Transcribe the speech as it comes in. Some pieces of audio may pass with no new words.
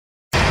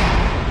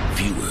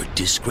Viewer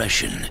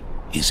discretion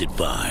is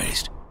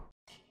advised.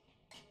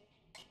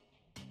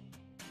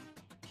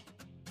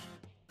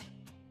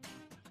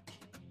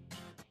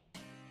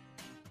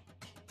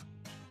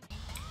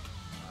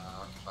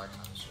 Occupied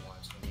Thomas 1,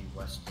 it's going to be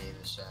West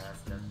Davis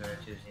Ave, no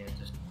 32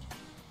 units.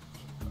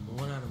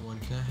 1 out of 1,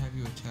 can I have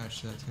you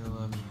attach that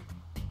 1011?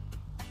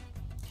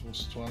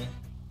 What's 20?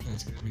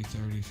 It's gonna be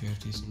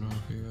 3050 Sonora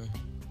Freeway.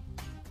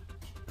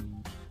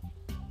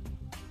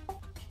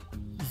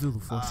 Zulu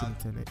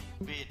 410.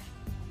 Bid.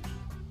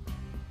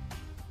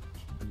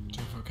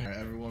 Alright,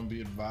 everyone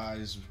be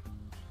advised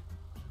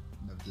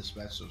of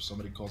dispatch. So if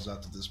somebody calls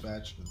out to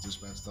dispatch, and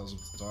dispatch tells them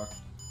to talk,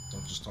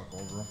 don't just talk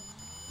over them.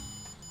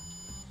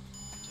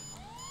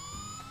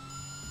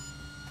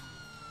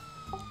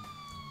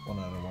 One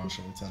out of 1,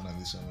 show me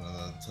 1097 out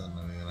of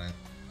 1099.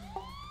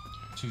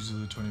 2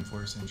 Zulu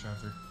 24, same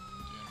traffic.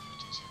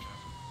 315, same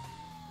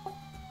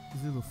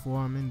traffic. Zulu 4,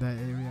 I'm in that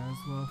area as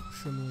well.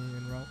 Show me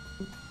en route.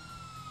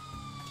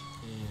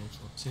 And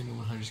Signal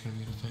 100 is gonna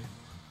be the thing.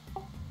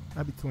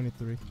 I'll be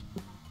 23.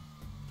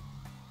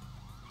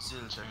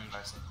 Zulu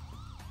 35,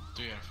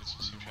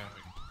 315, same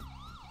traffic.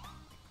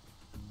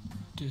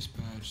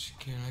 Dispatch,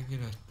 can I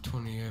get a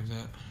 20 of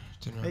that?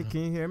 Hey,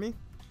 can you hear me?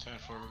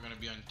 10-4, we're going to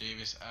be on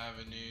Davis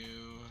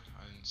Avenue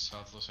in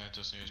South Los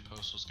Santos. Nearest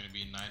postal is going to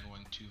be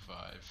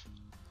 9125.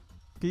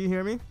 Can you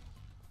hear me?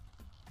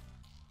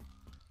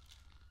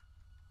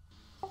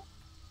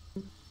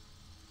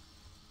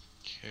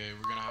 Okay,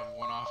 we're going to have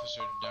one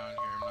officer down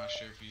here. I'm not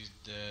sure if he's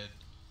dead.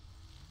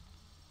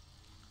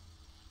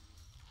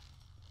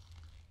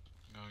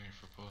 I'm going in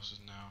for posters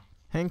now.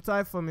 Hang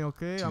tight for me,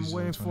 okay? 2 I'm Zulu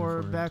waiting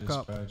for 24,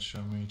 backup. Dispatch,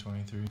 show me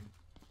 23.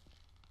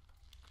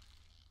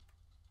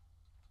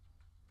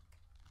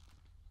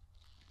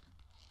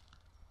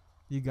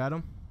 You got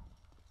him?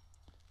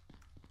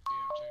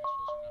 Yeah, I'm checking his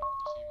poster now.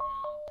 See if he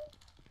has him.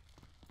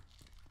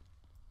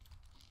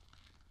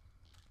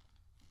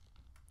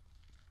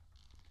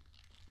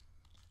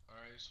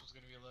 Alright, this one's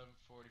gonna be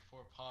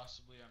 1144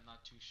 possibly. I'm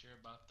not too sure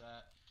about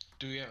that.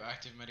 Do we have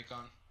active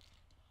Medicon?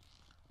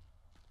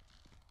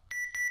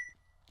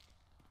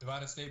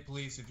 Divide State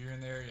Police, if you're in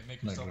the area,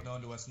 make yourself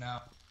known to us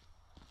now.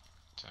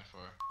 10-4.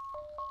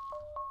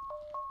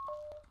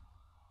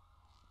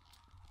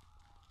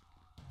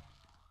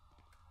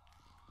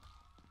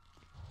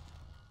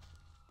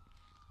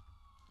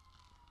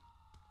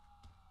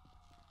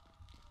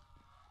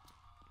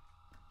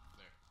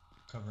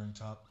 Covering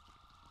top.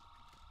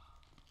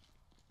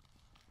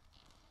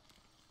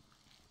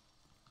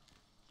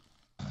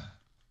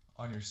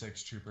 On your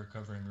 6 trooper,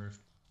 covering roof.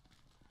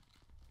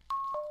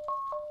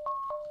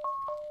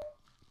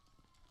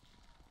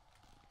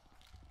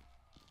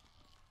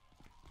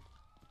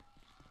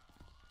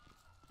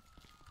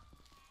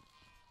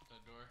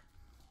 That door.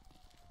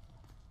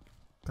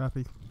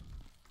 Copy.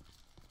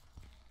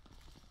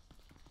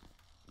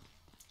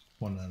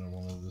 1 out of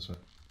 1 of this way.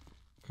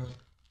 Okay.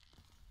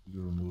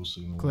 You remove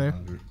signal Clear.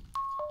 100.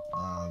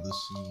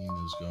 This scene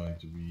is going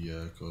to be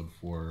code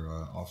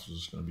 4.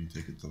 Officers going to be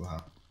taken to the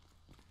house.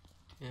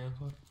 Yeah,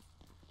 what?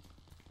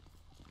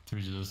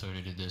 3 Zulu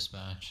 30 to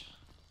dispatch.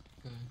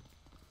 Good.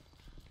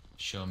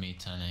 Show me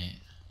 10-8.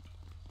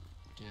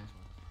 Yeah,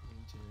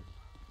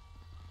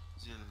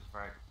 Zulu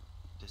right.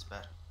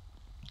 Dispatch.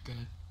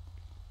 Good.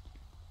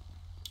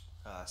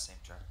 Same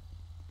traffic.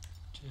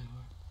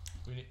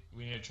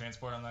 We need a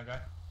transport on that guy.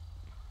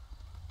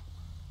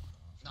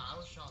 Nah, I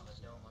was shot in the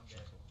dome, I'm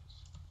dead.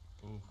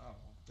 Ooh. Oh,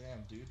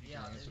 damn, dude. You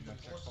Yeah, can answer the my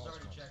check forces calls.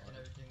 already checked and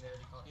everything there.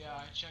 They caught Yeah,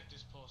 I fire. checked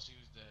his pulse. He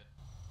was dead.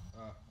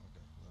 Oh,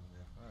 okay.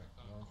 Yeah. Alright,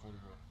 Got a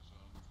 144. corner, so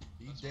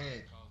He that's why I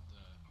dead. called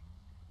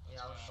the- Yeah,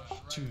 I was that's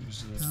shot why 2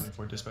 Zulu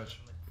 24 dispatch.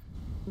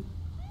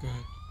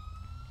 Good.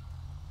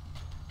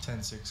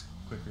 10-6,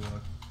 quick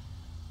reload.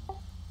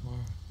 More.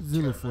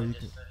 Zulu 4, you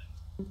can.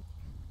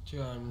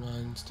 John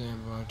 9,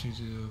 stand by.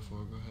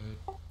 204, go ahead.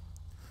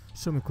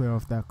 Show me clear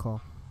off that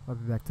call. I'll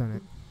be back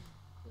 10-8.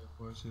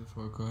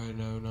 424, go ahead.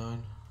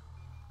 09.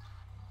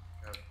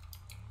 Yep.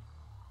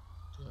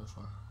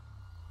 204.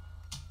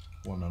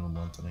 1 out of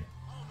 1 tonight.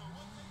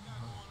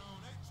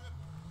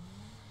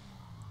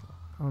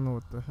 I don't know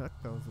what the heck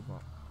that was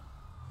about.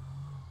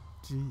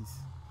 Jeez.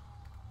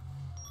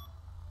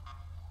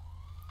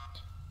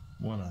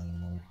 1 out of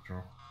 1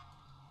 control.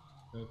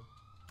 Good.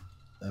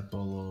 That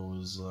Bolo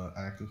is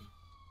active.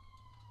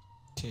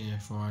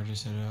 10-4, I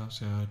just headed out.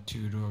 So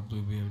 2-door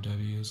blue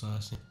BMW is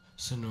last name.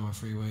 Sonora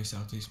Freeway,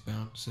 southeast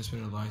bound.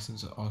 Suspended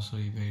license, also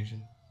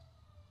evasion.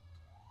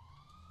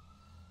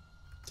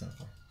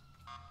 10-4.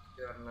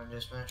 You have my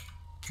dispatch?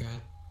 Go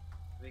ahead.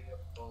 We can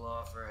pull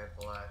off for a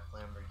black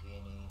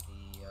Lamborghini.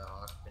 The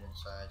occupant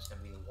inside is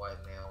gonna be a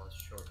white male with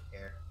short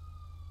hair.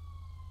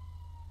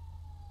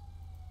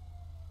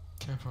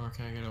 10-4,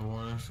 can I get a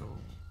warrant for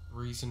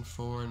reason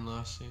for and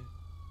last scene?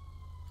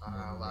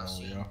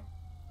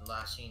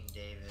 Last seen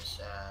Davis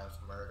Ave,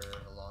 murder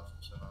of a law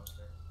enforcement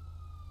officer.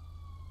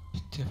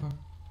 10-4.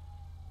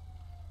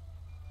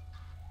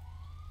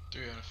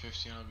 3 out of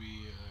 15, I'll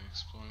be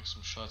exploring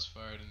some shots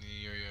fired in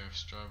the area of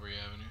Strawberry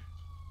Avenue.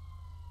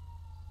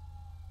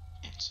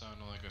 And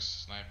Sounded like a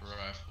sniper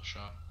rifle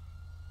shot.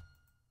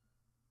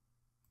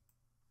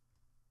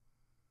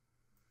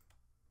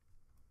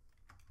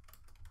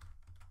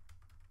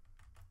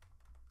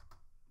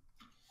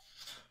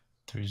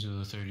 Three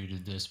Zulu 30 to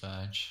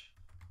dispatch.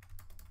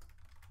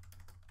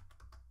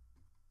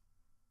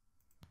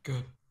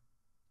 Good.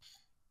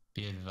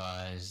 Be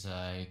advised,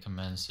 I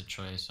commenced a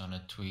trace on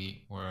a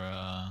tweet where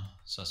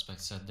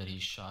suspect said that he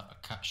shot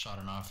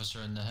an officer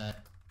in the head.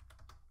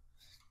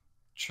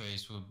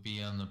 Trace will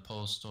be on the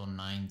postal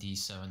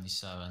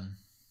 9077.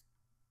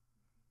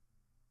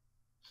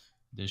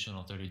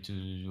 Additional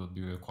 32 will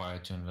be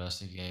required to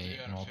investigate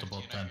multiple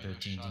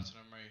 1013. Shots and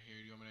I'm right here.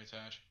 Do you want me to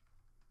attach?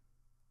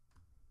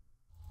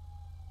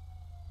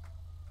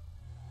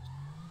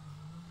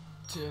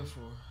 10-4.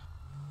 4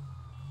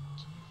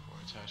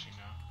 attaching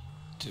now.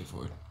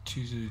 10-4.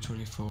 2 Zulu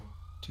 24.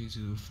 2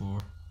 Zulu 4.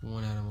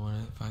 1 out of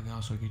 1. If I can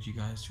also get you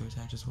guys to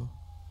attach as well.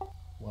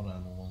 1 out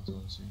of 1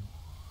 zone C.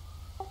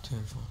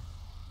 10-4.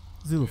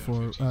 Zulu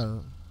Yeah,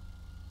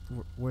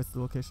 4. Where's the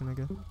location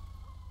again?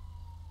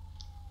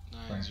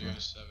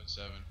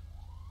 9077.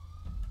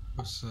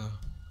 What's I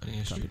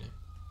need a street name.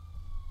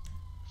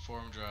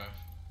 Forum Drive.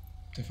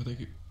 10-4, thank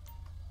you.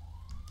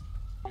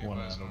 Be 1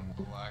 advised out of on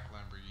 1. black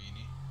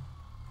Lamborghini.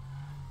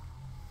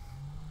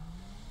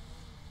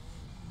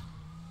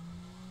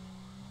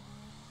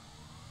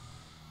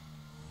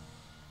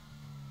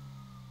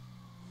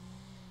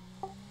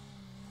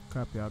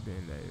 Copy, I'll be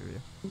in that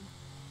area.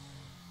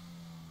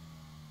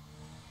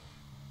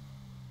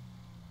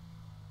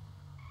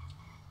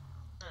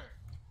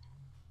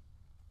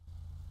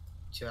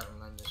 Two out of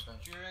 9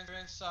 dispatch. If you're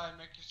inside,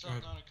 make yourself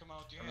known and come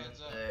out with your I'm in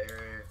hands up. the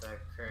area of that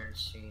current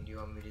scene. Do you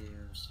want me to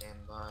stand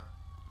by?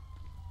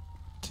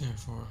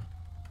 10-4. I'm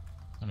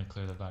gonna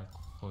clear the back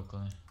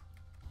quickly.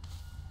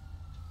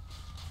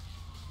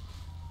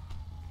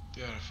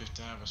 3 out of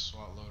 15. I have a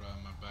SWAT loadout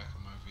in my back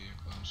of my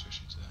vehicle. I'm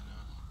switching to that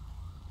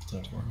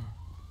now. 10-4.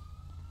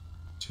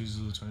 2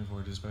 Zulu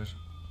 24 dispatch.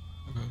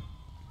 Okay.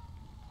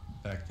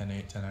 Back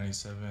 10-8,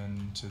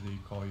 1097 to the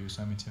call you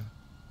assigned me to.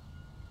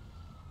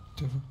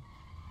 10-4.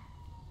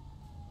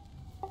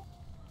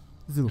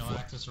 Zulu No 4.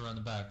 access around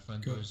the back.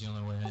 Front Good. door is the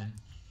only way in.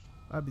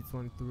 I'll be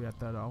 23 at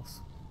that house.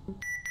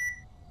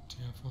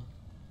 10-4.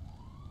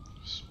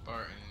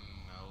 Spartan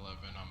 11.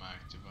 I'm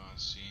active on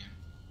scene.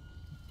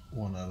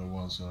 1 out of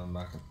 1's gonna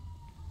knock him.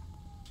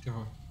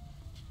 10-4.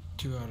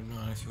 2 out of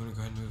 9 if you want to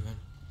go ahead and move in.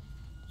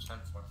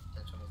 10-4.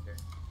 10-23.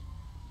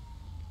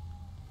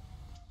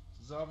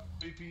 Zombie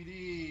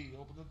PD,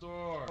 open the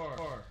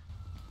door.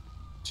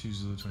 2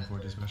 Zulu 24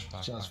 dispatch.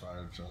 Back, Shots back.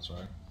 fired, shots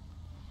fired.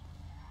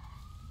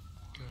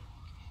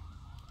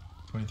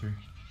 23.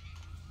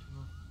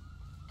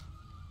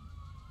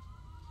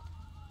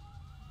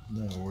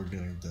 No, we're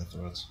getting death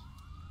threats.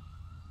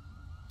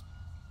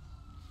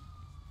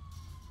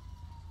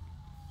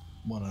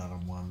 1 out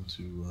of 1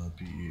 to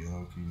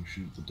PEO. Can you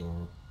shoot the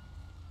door?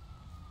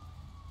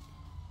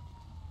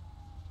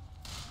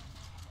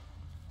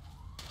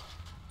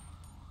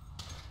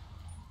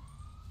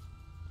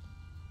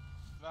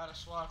 Nevada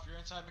SWAT, if you're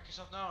inside, make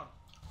yourself known.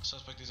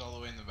 Suspect is all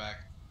the way in the back.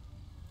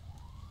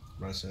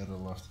 Right side or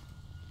left?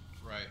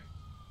 Right.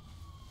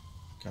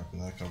 Copy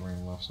that, covering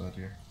the left side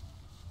here.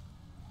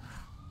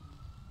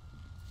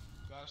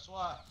 Nevada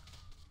SWAT.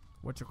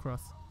 Watch your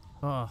cross.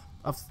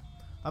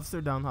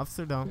 Officer down,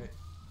 officer down.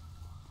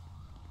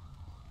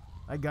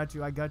 I got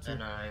you, I got you.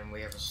 10-9.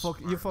 We have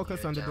a You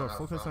focus on the door, down out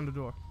focus on front. the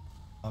door.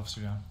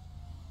 Officer down.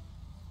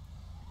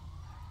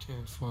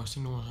 10-4.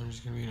 Signal 100 is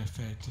going to be in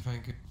effect. If I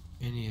can get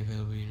any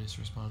available units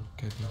to respond.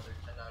 Copy. Another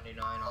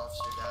 1099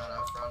 officer down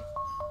out front.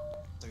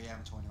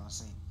 3M 21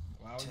 scene.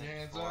 Wow, your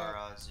hands 10-4,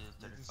 up. 035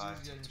 You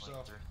can see to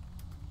yourself. 23.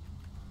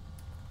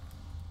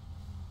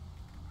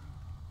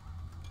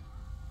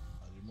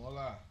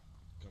 Adimola,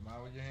 come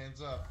out with your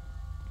hands up.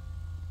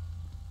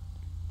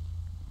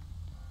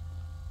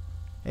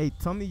 Hey,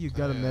 tell me you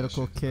got a Yeah,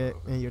 medical shit's kit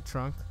open. in your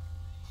trunk.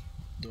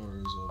 Door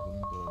is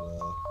open, but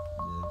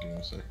yeah, give me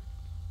a sec.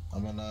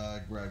 I'm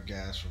gonna grab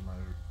gas from my.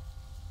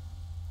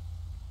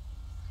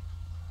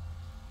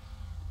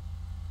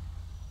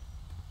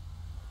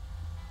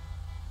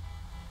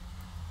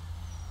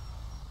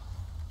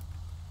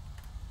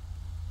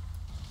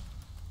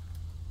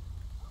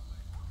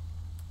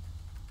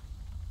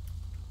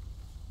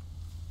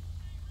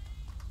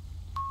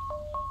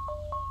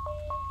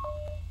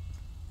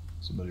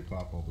 Somebody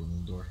pop open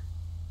the door.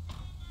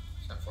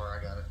 10-4.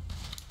 I got it.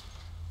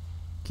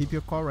 Keep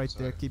your car right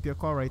Sorry. there, keep your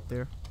car right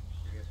there.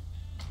 You're good.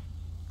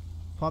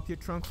 Pop your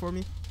trunk for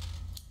me.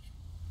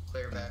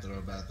 Clear back.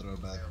 Bad throw.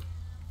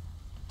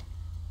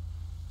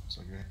 It's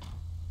okay.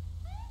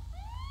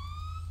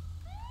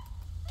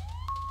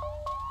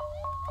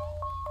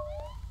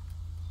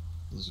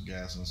 There's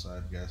gas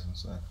inside,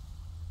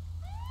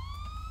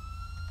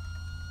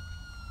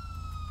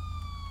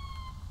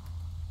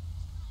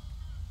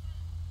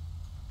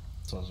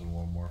 Toss in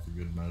one more for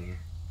good measure.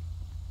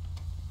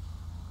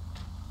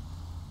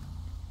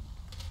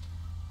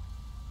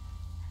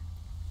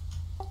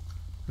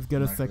 Let's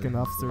get a Not second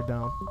clear. officer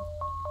down.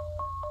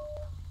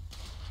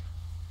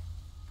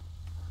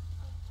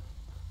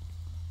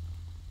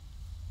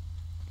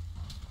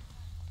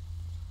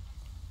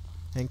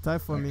 Hang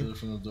tight for me.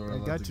 From the door, I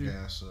let got the you.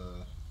 gas.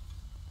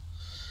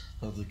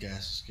 Let the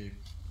gas escape.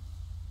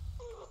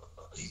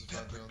 He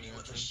peppered me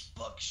with a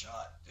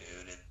buckshot,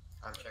 dude.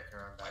 I'm checking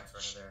around back for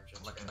another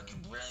entrance. I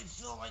can really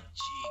feel my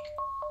cheek.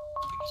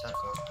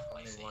 Central,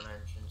 only one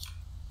entrance.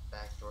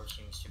 Back door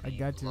seems to I be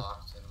got you.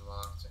 locked and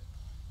locked.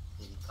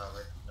 Completely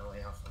covered. No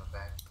way out from the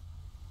back.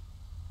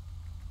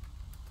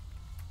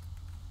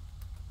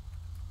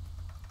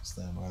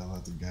 Stand by,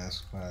 let the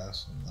gas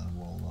pass, and then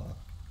we'll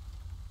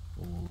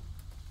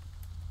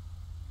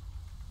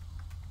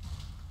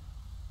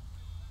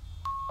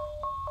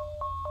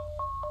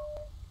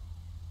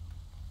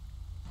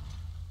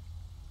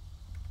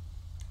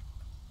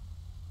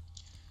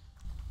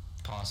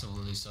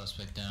Possibly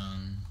suspect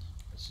down.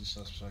 I see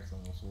suspect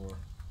on the floor.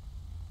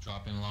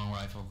 Dropping long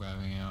rifle,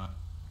 grabbing out.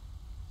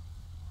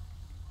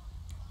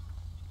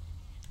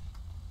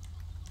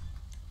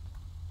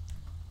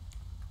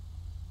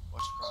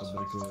 Watch across.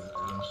 Somebody clear the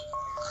rooms.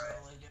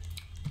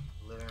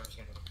 Living room's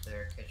gonna be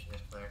clear, kitchen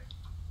is clear.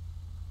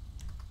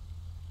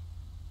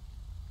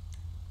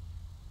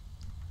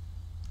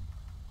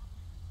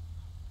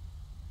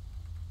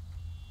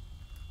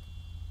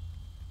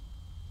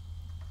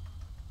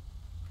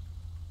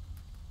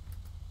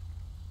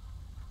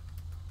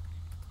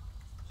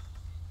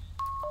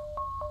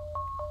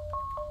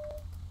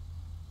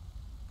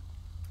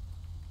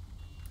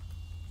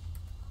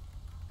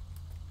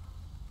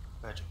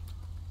 Bedroom.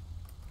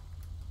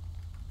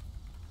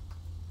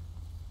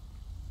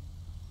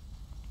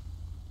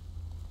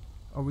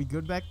 Are we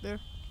good back there?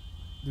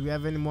 Do we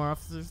have any more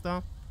officers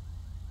down?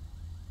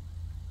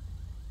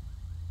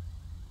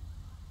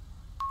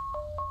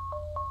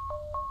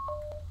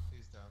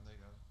 He's down, they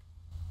got him.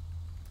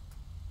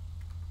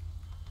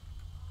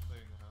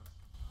 Clearing the house.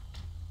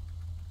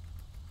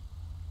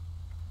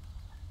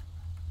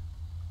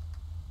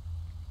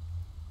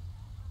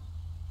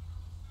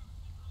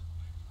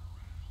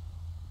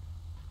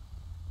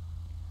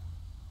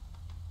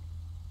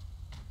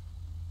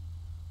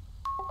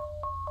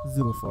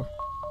 Zulu 4.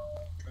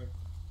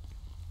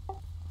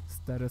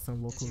 Status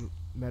on local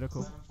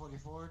medical.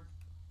 1144.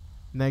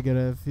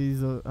 Negative.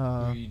 He's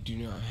we do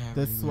not have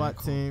the any SWAT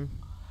medical team.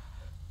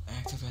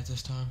 active at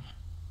this time.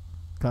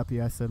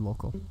 Copy. I said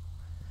local.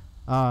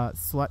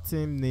 SWAT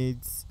team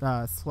needs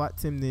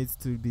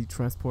to be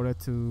transported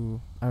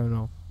to, I don't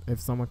know if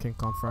someone can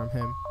confirm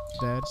him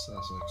dead.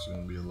 Suspect's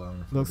gonna be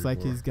 11. Looks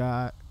like he's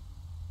got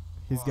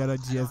a I don't have a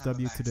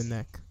GSW to the backseat.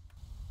 neck.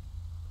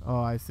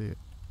 Oh, I see it.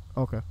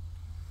 Okay.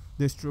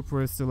 This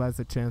trooper still has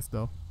a chance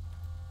though.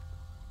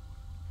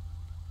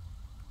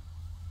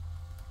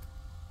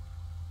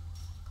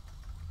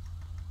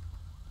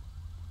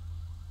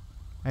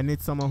 I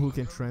need someone who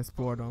can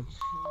transport him.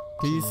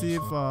 Can you see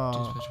if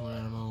Dispatch 1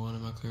 animal 1,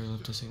 am I clear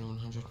left to signal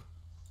 100?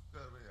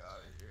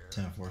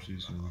 10-4,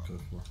 she's gonna be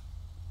code 4.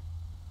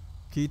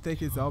 can you take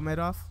his helmet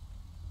off?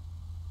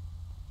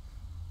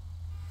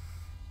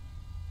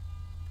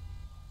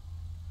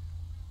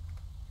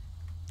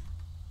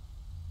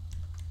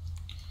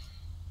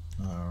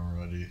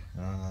 Alrighty.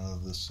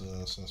 This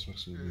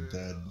suspect's gonna be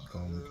dead.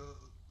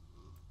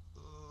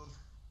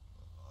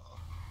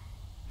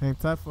 Hang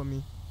tight for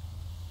me.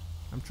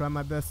 I'm trying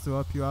my best to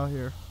help you out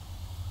here.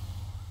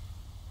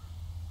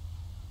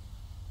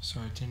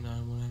 Sorry, 10-9,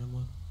 1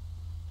 animal.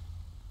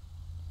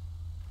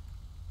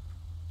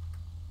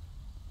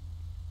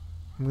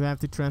 I'm gonna have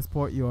to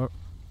transport you up.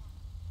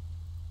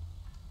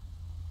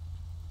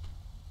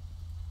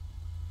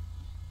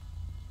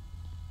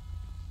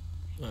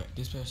 Alright,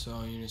 dispatch to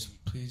all units.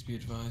 Please be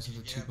advised of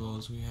the two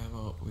bulls. We have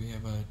a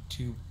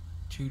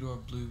two-door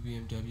blue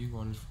BMW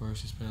wanted for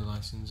suspended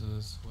license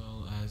as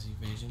well as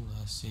evasion.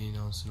 Last seen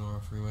on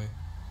Sonora Freeway.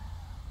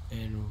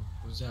 And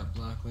was that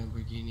black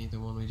Lamborghini the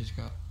one we just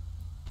got?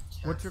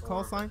 What's your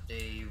call sign?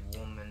 The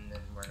woman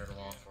and murdered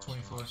law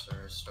enforcement 24.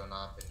 officer is still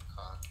not been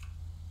caught.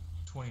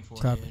 24.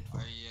 Copy. Are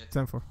you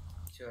 10-4.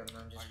 2 of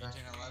them just back.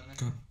 11.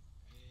 Go.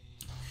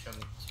 Show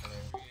me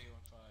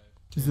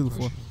 10 Zulu 4.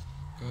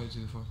 Go ahead,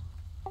 Zulu 4.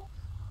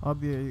 I'll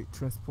be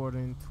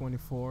transporting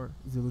 24,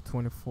 Zulu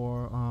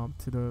 24,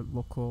 to the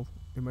local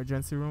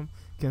emergency room.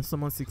 Can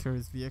someone secure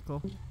his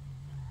vehicle?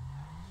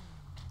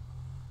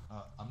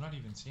 I'm not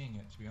even seeing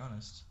it, to be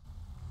honest.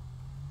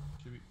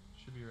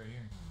 Should be right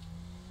here.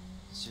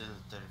 Zulu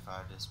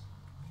 35 is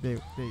They, yeah.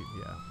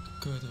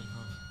 Go ahead, 35.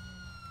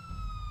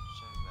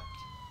 showing back.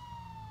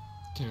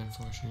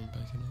 10-4, shooting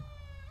back in it.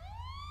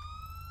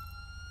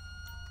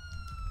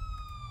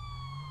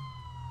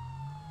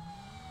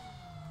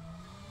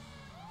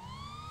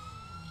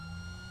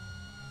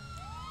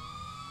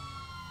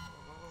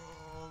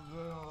 I'm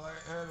getting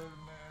lightheaded,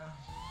 man.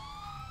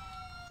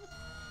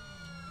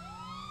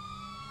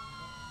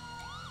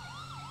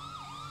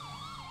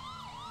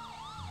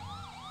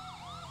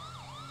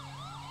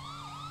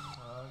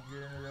 I'm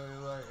getting really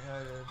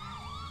lightheaded.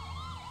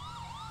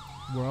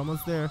 We're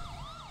almost there.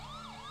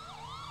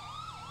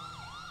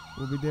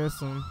 We'll be there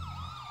soon.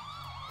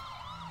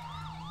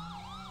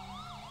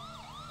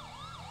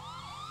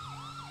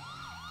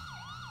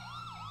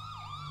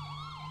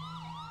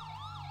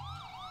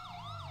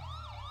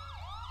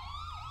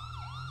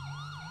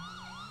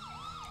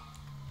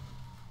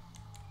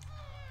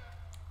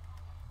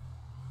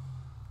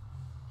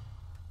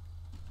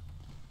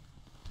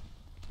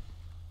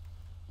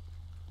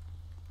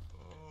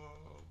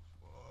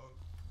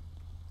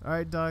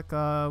 Alright, Doc.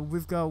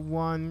 We've got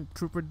one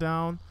trooper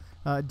down.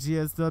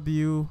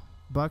 GSW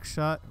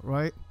buckshot,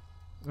 right?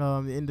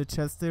 In the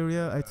chest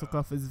area. I took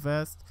off his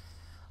vest.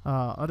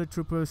 Other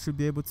troopers should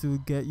be able to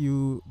get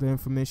you the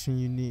information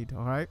you need,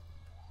 alright?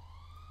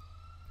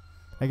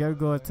 I gotta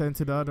go attend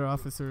to the other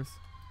officers.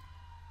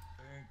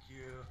 Thank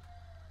you.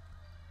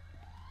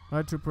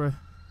 Alright, trooper.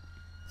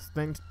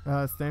 Stand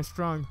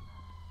strong.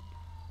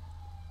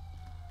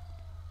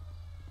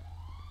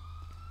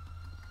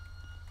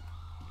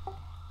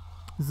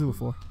 Zulu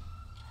 4.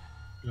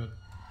 Good.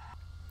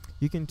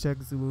 You can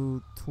check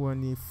Zulu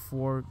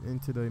 24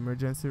 into the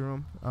emergency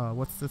room.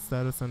 What's the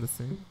status on the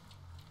scene?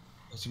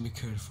 It's gonna be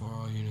code 4.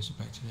 All units are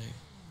back today.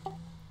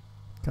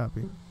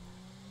 Copy.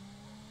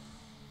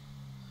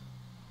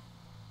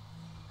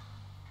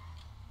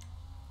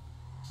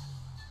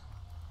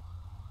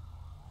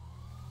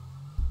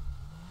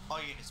 All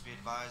units be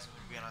advised, I'm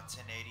going to be on a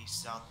 1080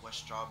 Southwest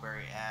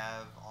Strawberry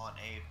Ave on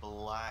a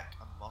black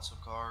muscle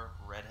car,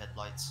 red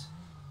headlights.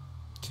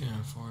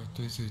 10-4,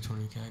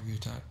 3-20, can I give you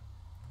attack?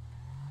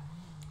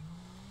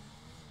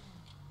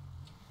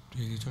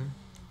 3-20?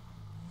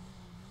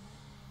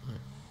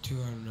 Alright, 2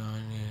 out of 9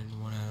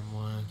 and 1 out of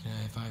 1.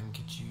 If I can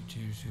get you to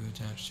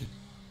attach it.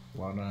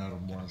 1 out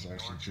of 1 is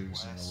actually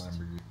choosing a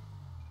Lamborghini.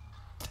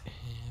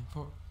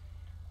 10-4.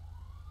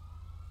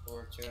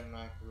 4-2 and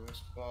 9 crew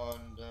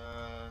respond.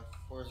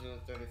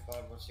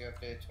 4035. What's the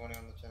update? 20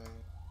 on the 10.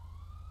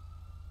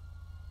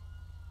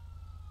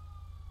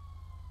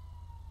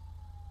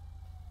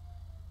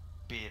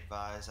 Be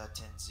advised, I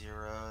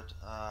 10-0'd.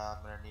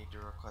 I'm going to need to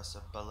request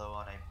a below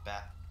on a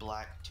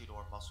black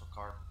 2-door muscle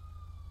car.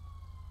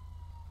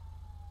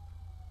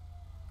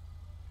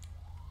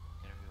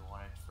 Going to be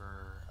wanted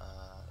for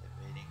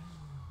evading.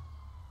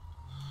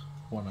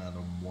 1 out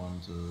of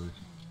 1 to.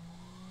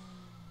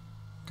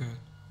 Good.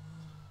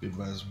 Be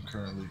advised, I'm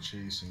currently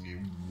chasing a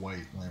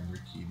white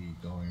Lamborghini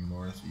going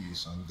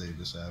northeast on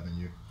Davis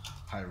Avenue.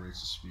 High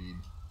rates of speed.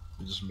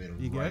 We just made a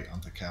right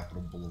onto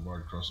Capitol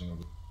Boulevard, crossing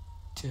over.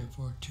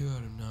 10-4, 2 out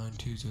of 9,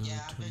 2 0,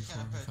 24.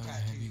 If I can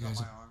have you guys.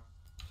 10-4.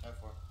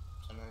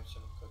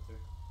 1097, code 3.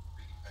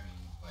 I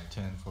mean, like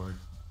 10-4,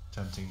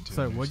 attempting to.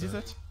 Sorry, what'd you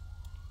say?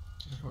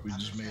 We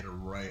just made a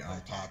right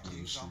on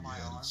Popular Street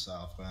headed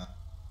southbound.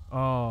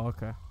 Oh,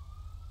 okay.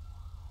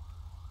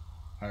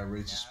 High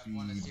rates of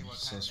speed,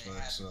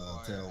 suspects'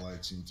 tail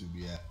lights seem to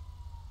be at.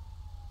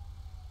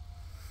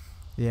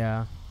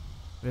 Yeah,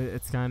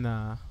 it's kind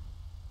of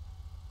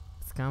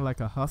like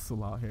a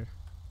hustle out here.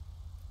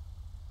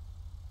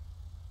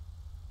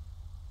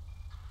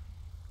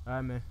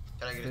 Alright, man.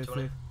 Can I get a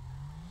 20?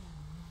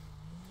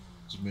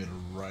 Just made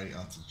a right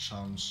onto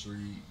Chum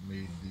Street,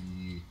 made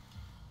the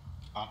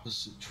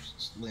opposite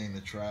lane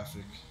of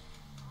traffic.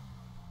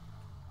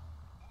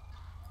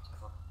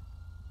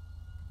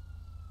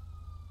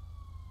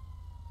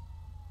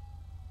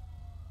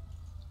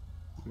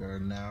 We are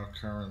now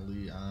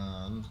currently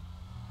on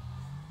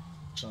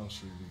Chum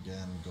Street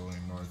again,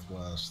 going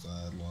northwest.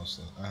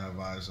 I have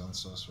eyes on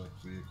suspect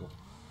vehicle.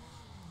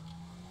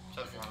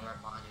 10-4, I'm right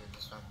behind you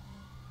this time.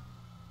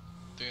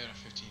 3 out of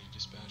 15 to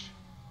dispatch.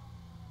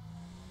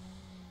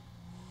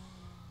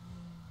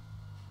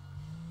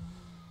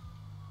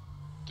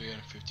 3 out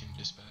of 15 to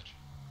dispatch.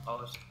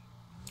 Oh, it's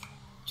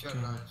 2 out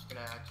of 9. It's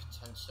gonna act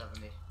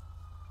 1070.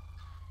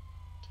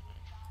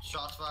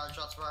 Shots fired,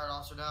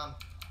 officer down.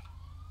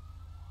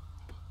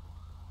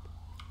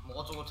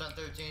 Multiple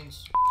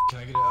 1013s. Can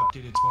I get an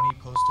updated 20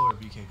 postal or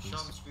BK, please?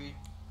 Shum Street.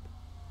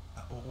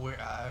 Where?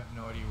 I have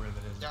no idea where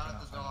that is. Down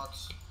at the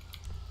docks.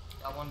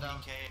 Got one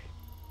down. BK.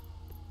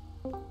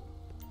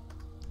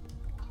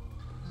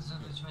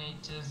 Zulu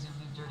 28 to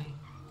Zulu Dirty.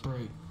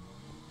 Break.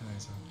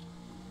 Nice.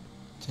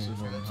 10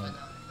 For the 1099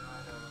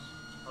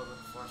 4. public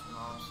enforcement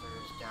officer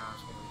is down.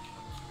 It's gonna reach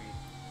on the street.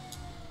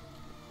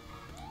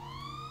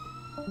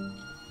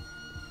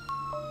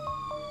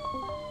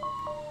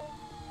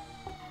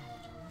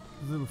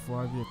 Zulu 4,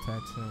 I'll be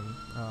attaching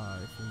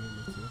if you need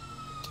me to.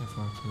 10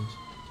 4, please.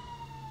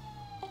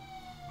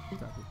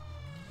 Copy.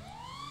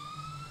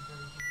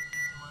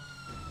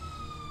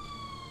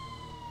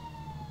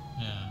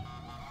 Yeah.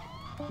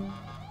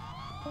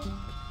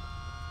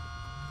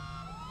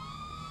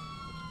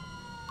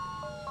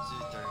 Zoo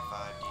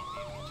 35, do you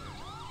need me to?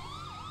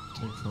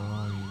 10 4,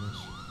 all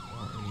units.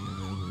 Or any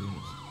available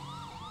units.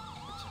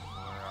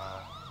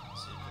 10-4,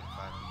 Zoo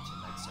 35, B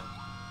 1097.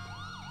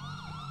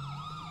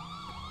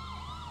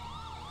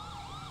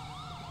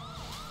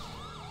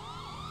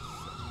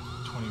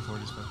 24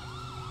 dispatch.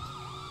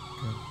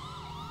 Good.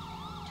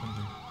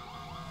 23.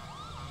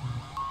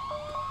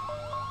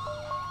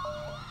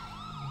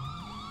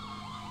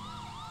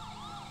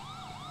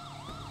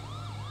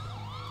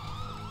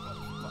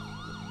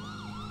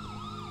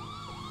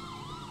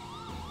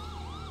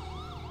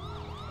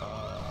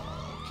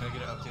 Can I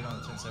get an update on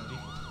the 1070?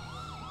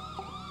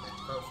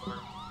 Let's go for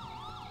it.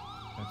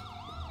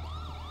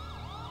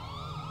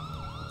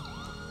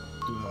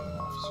 Do have an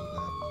officer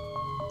down.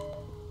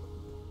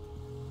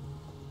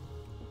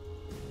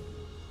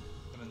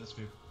 I'm in this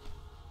view.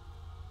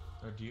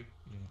 Or do you?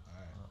 Yeah.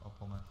 Alright. I'll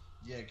pull mine.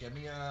 Yeah, get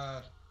me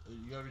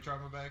You got your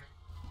trauma bag?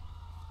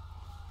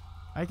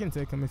 I can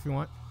take him if you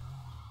want.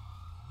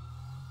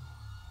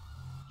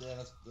 Yeah,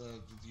 that's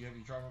do you have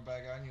your trauma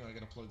bag on you? I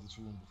gotta plug this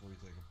wound before you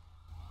take him.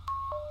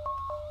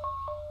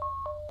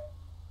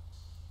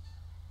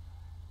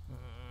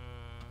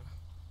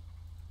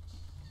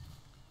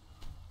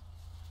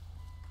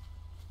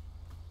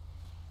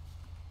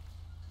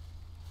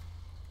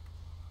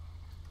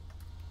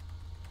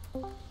 It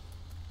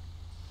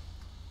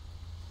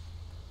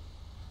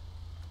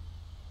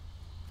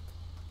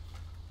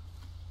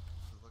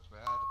looks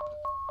bad.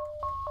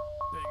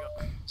 There you go.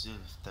 Zulu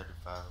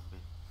 35 will be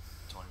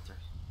 23.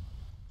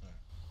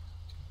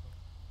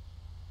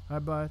 Hi,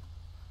 bud.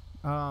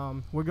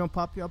 We're gonna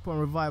pop you up on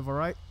revive,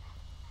 alright?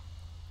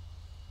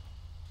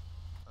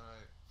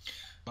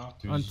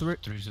 On 3.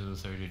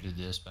 30 to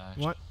dispatch.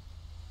 1,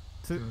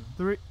 2,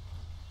 3.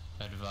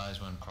 Advise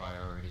when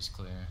priority is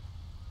clear.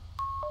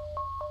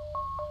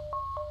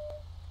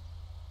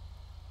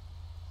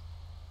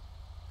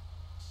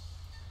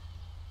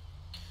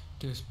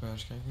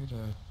 Dispatch, can I get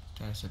a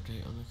status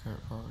update on the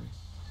current priority?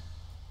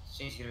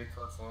 Scene's gonna be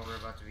code 4, we're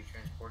about to be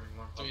transported in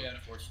one public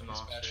enforcement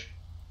officer.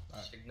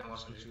 Signal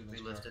 100 will be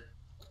lifted.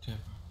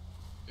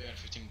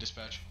 15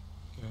 dispatch.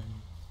 Go ahead.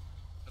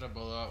 Got a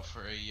bullet out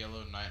for a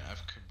yellow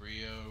 9F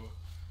Cabrio.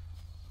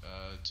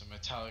 It's a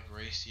metallic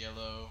race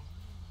yellow.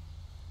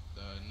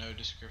 No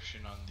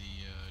description on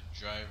the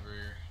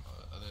driver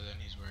other than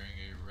he's wearing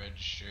a red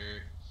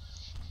shirt.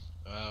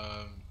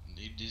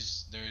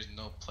 There is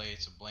no plate,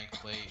 it's a blank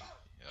plate.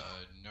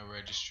 No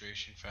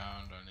registration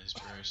found on his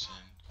person.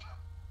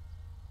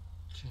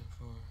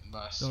 10-4.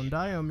 Last Don't seen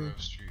die on me.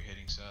 Grove Street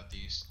heading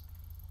southeast.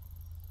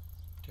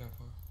 10-4. I think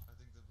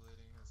the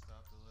bleeding has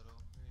stopped a little.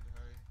 We need to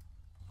hurry.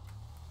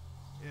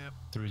 Yep.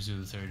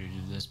 30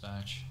 to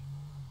dispatch.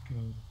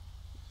 Good.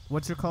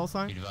 What's your call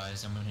sign? Be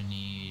advised, I'm gonna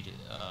need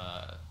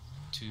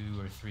 2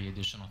 or 3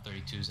 additional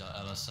 32s at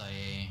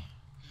LSIA.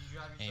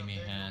 Amy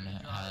Han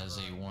has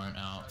a warrant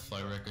out.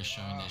 Flight record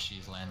showing that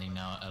she's landing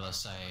now at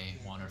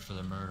LSIA, wanted for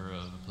the murder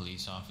of a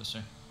police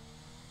officer.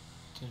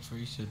 10-4,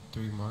 you said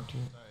 3 marked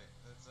it?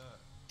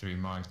 3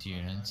 marked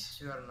units.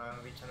 2 out of 9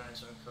 will be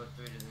 1097 code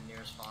 3 to the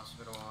nearest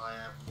hospital. I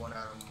have 1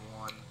 out of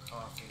 1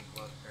 coughing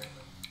blood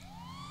currently.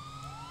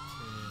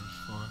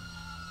 10-4.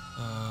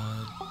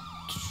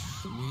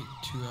 Meet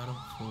 2 out of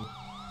 4.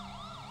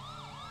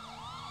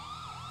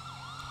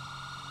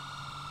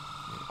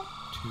 Yeah,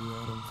 2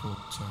 out of 4.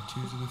 Sorry,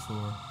 2 to the 4.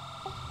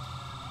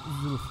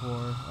 Zulu 4.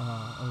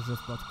 I was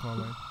just about to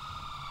call in.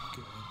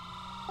 Good.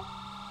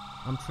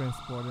 I'm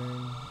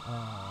transporting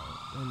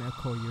an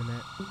echo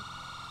unit.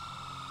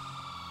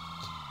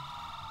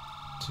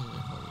 2 if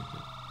I make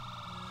it.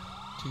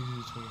 2 to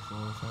the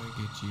 24 if I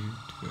get you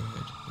to go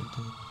ahead and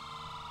then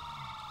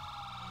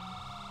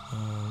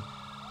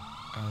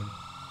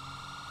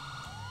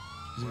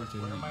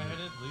Where am I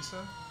headed,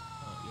 Lisa?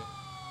 Yeah.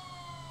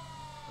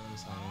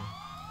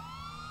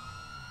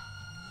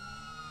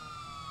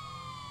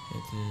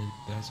 And then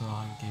that's all I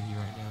can give you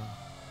right now.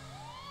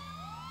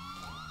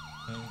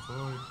 10-4,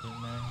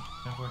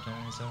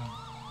 10-97.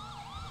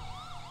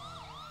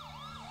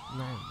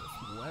 Man, this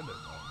weather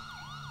though.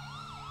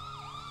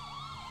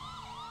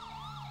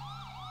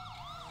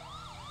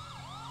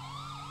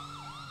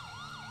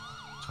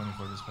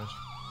 .24 dispatch.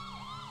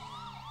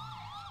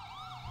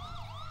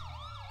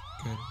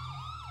 Good.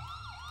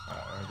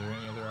 Are there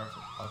any other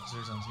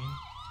officers on scene?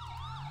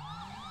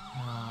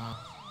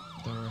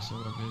 The rest of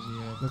them are busy.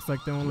 Looks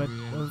like they won't let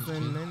us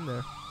in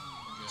there.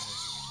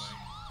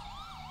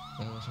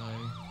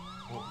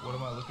 What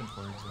am I looking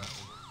for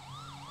exactly?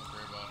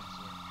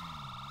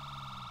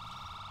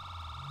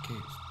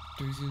 Okay,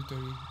 30,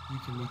 you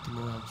can meet them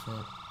around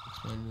front.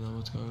 Explain to them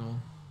what's going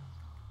on.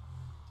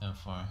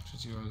 10-4.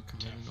 Since you are the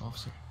commanding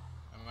officer.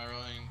 Am I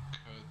rolling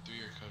code 3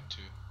 or code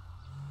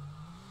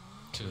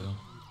 2? 2.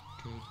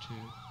 Code 2.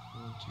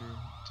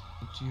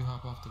 Once you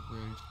hop off the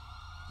bridge,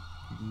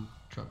 you can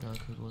drop down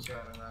code 1. 2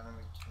 out of 9 will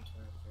be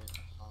 1023 at the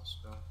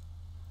hospital.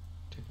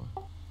 Take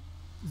 1.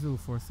 Zulu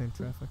 4, same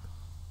traffic.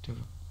 Take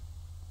 1.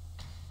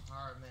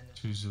 Alright, man.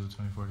 2 Zulu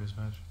 24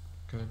 dispatch.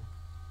 Good.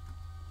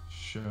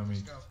 Show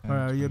me.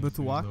 Alright, are you able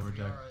to walk? Lower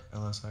deck,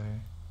 LSIA.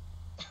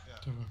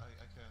 Take 1.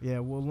 Yeah,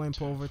 we'll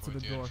limp over to the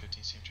 10-4, door.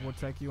 15, same We'll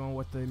traffic. check you on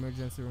with the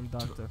emergency room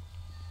doctor.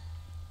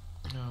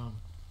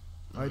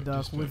 Alright,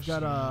 Doc, Doc, we've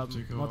got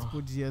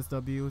multiple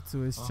GSW to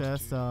his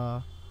chest.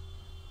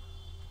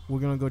 We're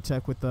gonna go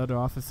check with the other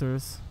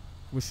officers.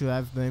 We should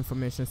have the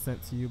information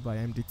sent to you by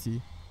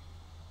MDT.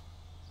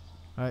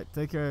 Alright,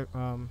 take care,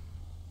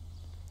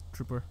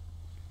 trooper.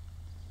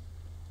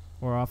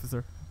 Or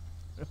officer.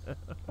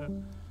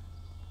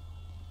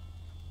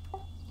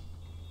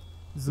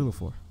 Zulu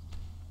 4.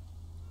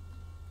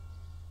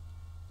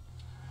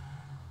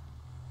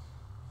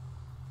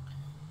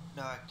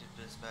 No active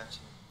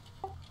dispatching.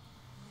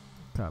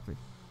 Copy.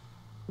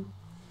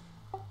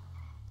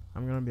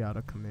 I'm gonna be out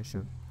of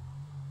commission.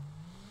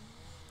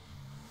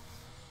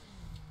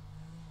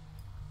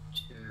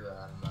 2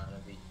 out of 9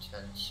 will be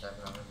 10-7.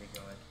 I'm gonna be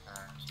going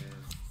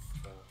active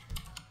 4.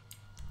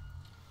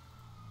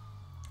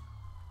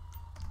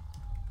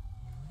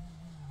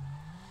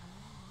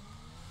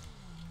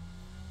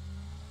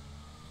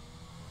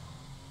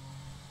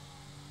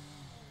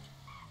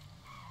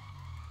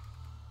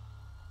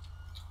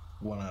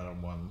 1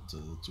 Adam 1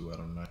 to 2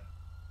 Adam 9.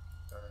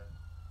 Go ahead.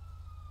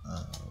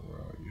 Where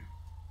are you?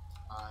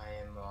 I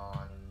am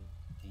on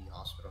the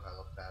hospital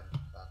helipad,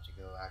 about to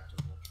go active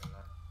Ultra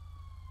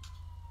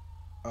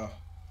 9. Oh,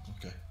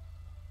 okay.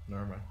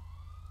 Never mind.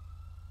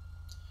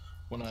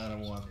 1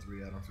 Adam 1,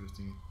 3 Adam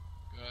 15.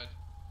 Go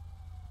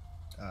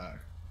ahead.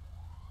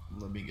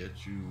 Let me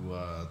get you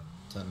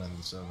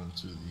 1097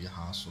 to the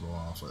hospital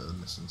Alpha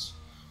Innocence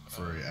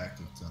for a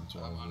active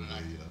 1012 with a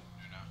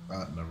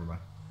never mind.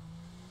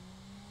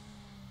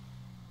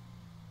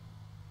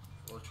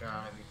 Ultra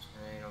 9 be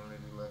 10, I'm gonna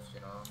be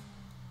lifting on.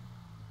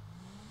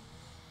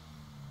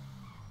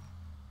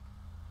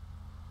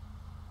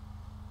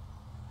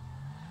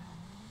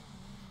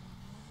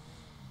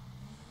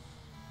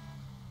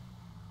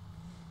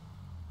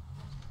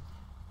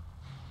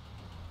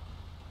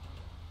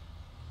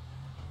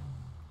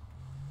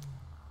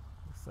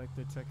 Looks like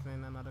they're checking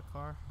in another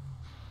car.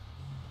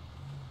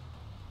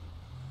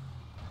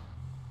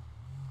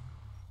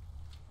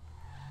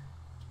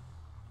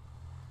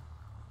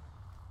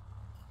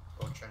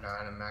 Ultra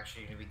 9, I'm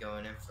actually going to be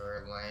going in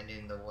for a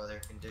landing. The weather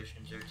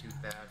conditions are too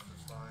bad for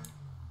flying.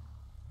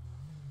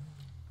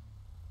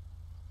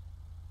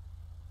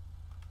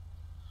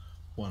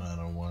 One out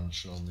of one,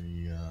 show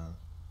me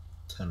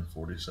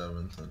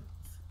 1047,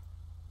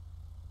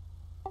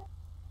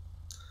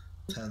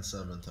 10-7,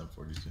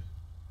 1042.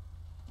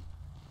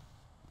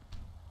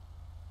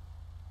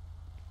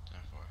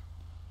 10-4.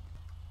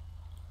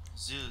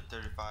 Zulu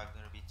 35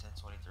 going to be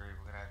 1023. We're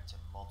going to have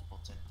multiple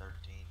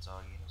 1013s,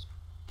 all units.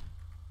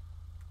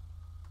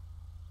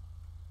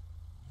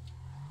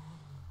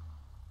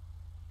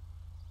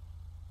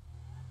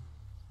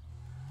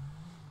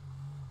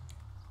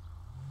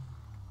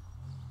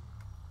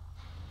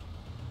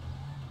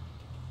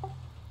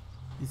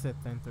 You said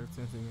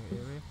 1013 in your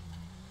area?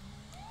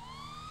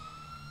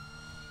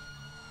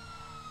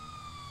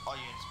 All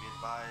units be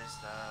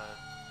advised,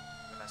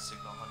 we're going to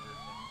signal 100.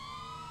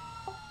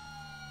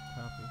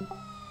 Copy. 04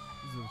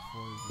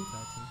 is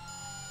attaching.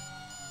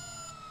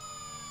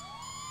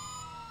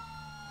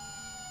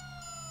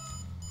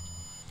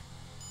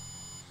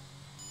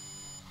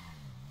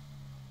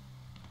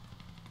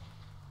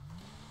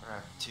 We're going to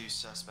have 2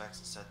 suspects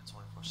instead of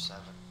 24/7.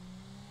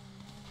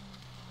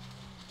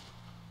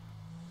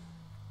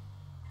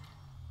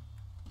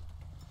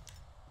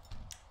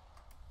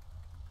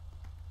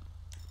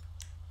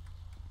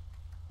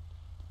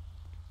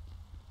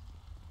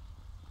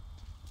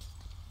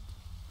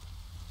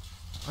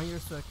 On your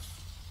 6.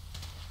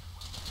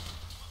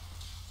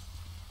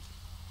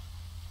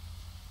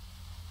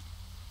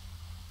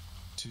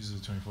 Tuesday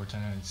 24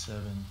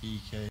 1097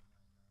 BK.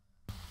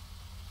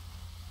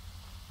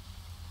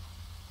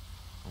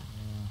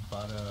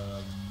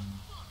 Bottom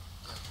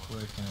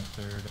quick and a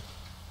third.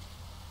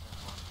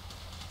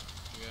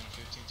 We got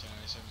 15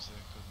 1097 to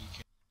the code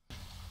BK.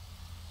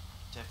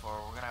 10-4,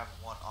 we're going to have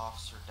 1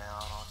 officer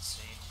down on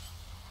scene.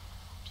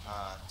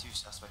 2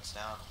 suspects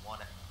down, 1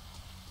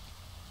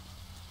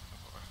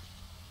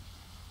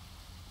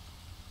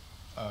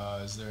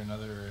 Is there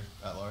another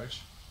at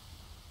large?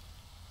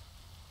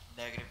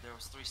 negative. There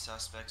was 3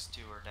 suspects,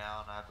 2 are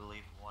down. I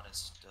believe 1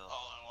 is still.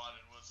 All I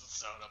wanted was a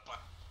soda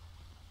pop.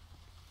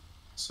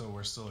 So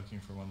we're still looking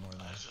for 1 more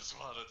there. I just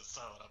wanted a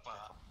soda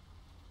pop.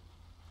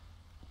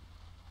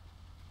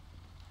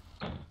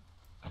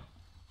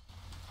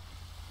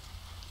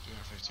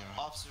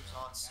 Officers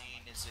on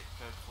scene, is it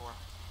code 4?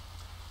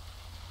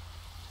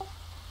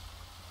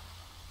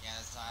 Yeah,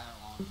 that's I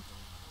don't want to go for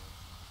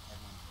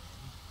everyone's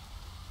ready.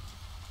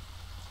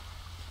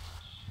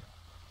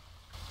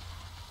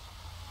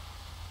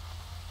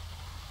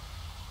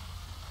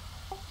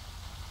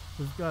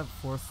 We've got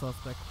 4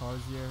 suspect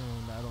cars here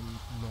and I don't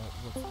know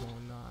what's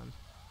going on.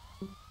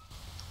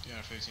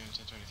 Yeah, 15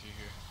 1023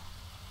 here.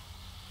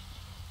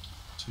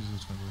 Tuesday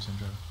 24 same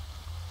driver.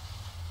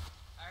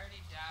 I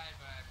already died,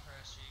 but I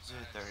pressed you.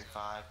 Zulu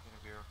 35, going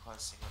to be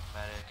requesting a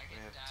medic. We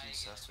have 2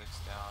 suspects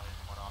down and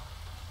 1 off.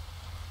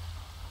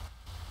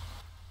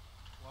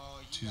 Well,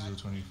 Tuesday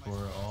 24,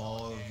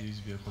 all of these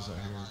vehicles out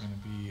here are going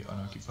to be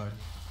unoccupied.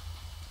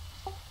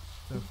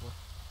 10-4.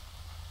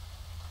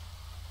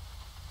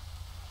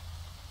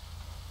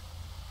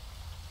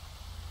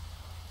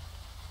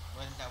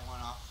 Where's that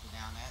 1 officer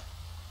down at?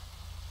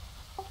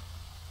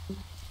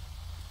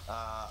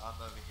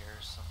 I'm over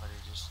here. Somebody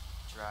just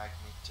dragged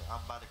me to.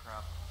 I'm by the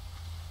crown.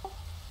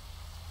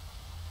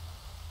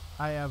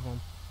 I have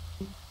one.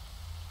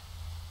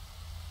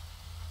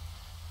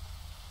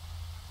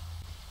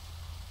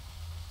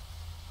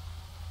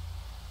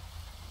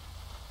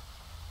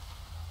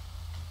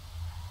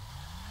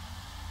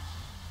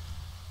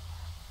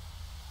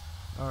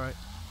 Alright.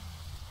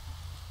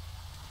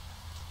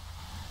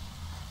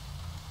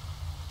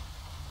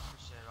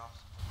 Appreciate it,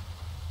 officer.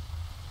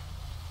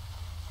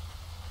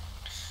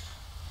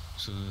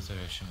 So the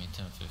third should be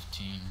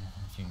 1015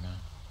 female.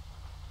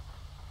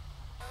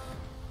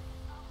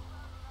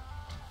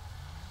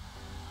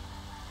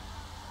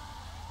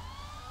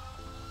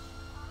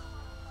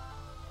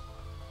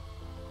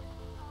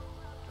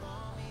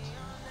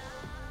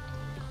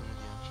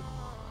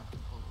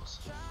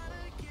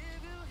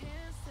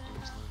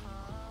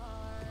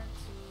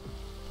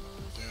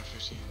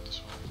 seeing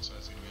this one.